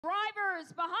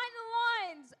Drivers behind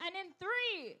the lines, and in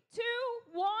 3, 2,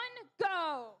 1,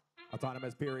 go.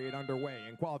 Autonomous period underway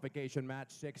in qualification match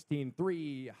 16.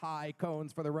 3 high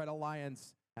cones for the Red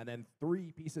Alliance, and then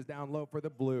 3 pieces down low for the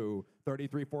blue.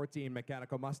 33-14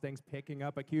 Mechanical Mustangs picking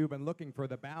up a cube and looking for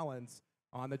the balance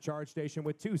on the charge station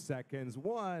with 2 seconds.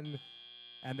 1,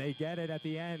 and they get it at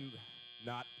the end.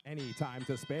 Not any time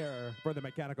to spare for the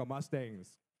Mechanical Mustangs.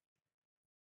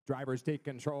 Drivers take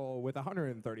control with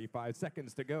 135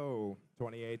 seconds to go.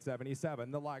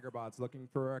 28-77, the Ligerbots looking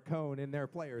for a cone in their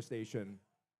player station.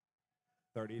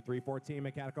 33-14,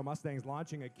 Mechanical Mustangs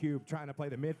launching a cube, trying to play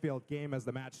the midfield game as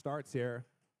the match starts here.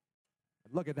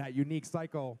 Look at that unique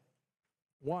cycle.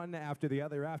 One after the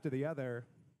other.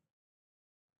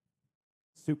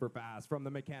 Super fast from the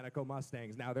Mechanical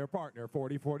Mustangs. Now their partner,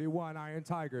 40-41, Iron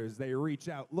Tigers. They reach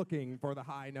out looking for the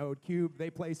high node cube. They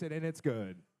place it and it's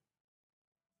good.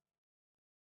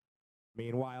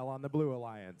 Meanwhile, on the Blue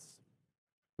Alliance,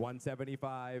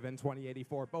 175 and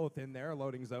 2084, both in their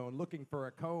loading zone, looking for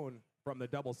a cone from the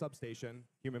double substation.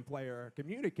 Human player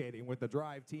communicating with the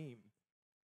drive team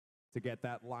to get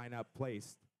that lineup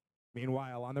placed.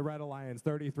 Meanwhile, on the Red Alliance,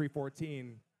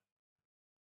 33-14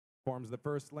 forms the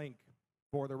first link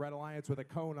for the Red Alliance with a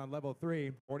cone on level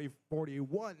 3.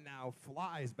 40-41 now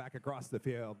flies back across the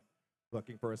field,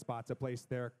 looking for a spot to place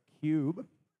their cube.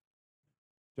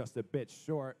 Just a bit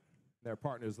short. Their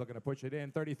partner's looking to push it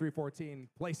in. 33-14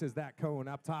 places that cone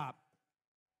up top.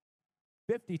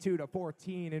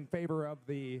 52-14 in favor of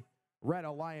the Red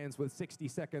Alliance with 60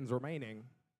 seconds remaining.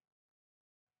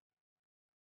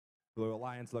 Blue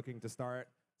Alliance looking to start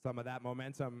some of that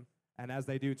momentum. And as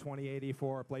they do,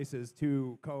 2084 places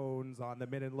 2 cones on the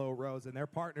mid and low rows. And their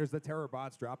partners, the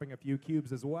Terrorbots, dropping a few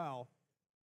cubes as well.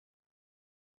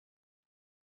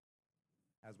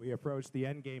 As we approach the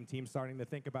end game, team starting to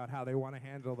think about how they want to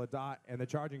handle the dot and the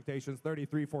charging stations.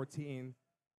 33-14.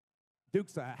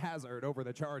 Duke's a hazard over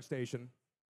the charge station.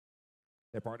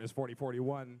 Their partners,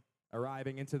 40-41,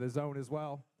 arriving into the zone as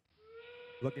well.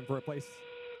 Looking for a place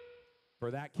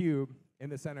for that cube. In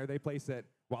the center, they place it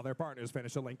while their partners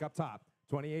finish a link up top.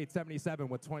 28-77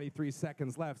 with 23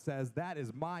 seconds left says, that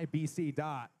is my BC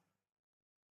dot.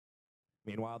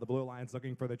 Meanwhile, the Blue Alliance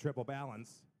looking for the triple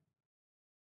balance.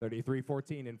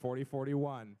 33-14 and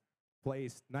 40-41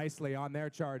 placed nicely on their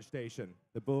charge station.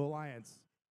 The Blue Alliance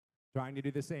trying to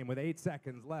do the same with 8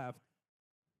 seconds left.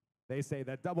 They say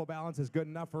that double balance is good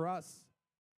enough for us.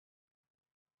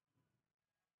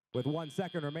 With 1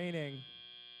 second remaining,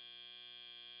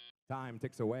 time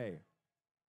ticks away.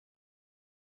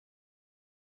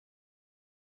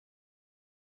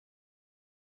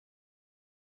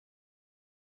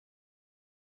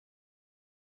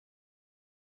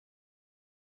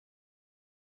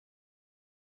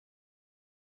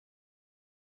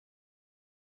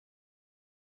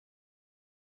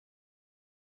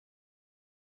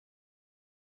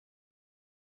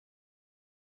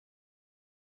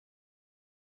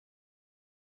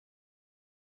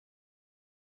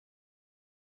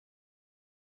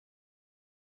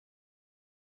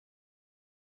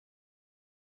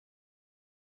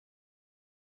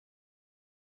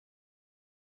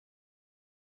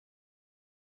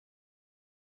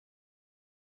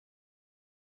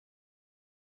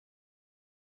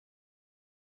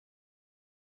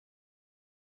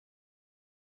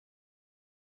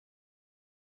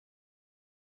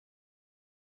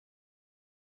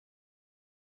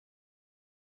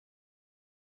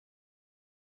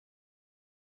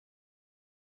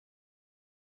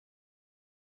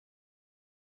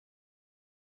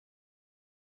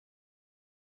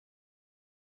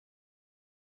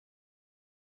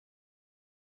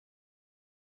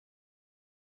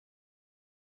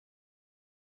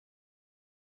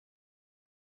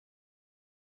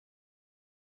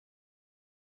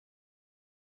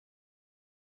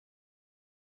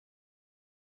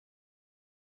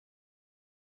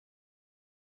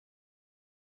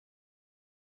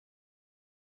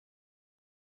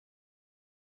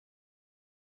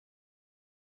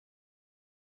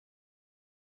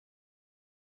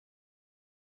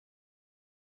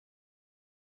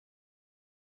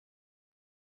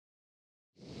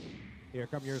 Here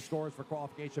come your scores for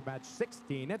qualification match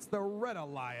 16. It's the Red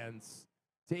Alliance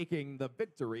taking the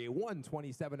victory,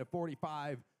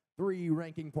 127-45. 3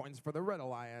 ranking points for the Red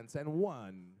Alliance and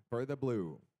 1 for the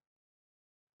Blue.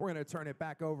 We're going to turn it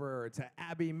back over to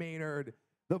Abby Maynard,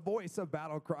 the voice of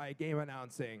BattleCry game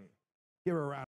announcing. Give her a round.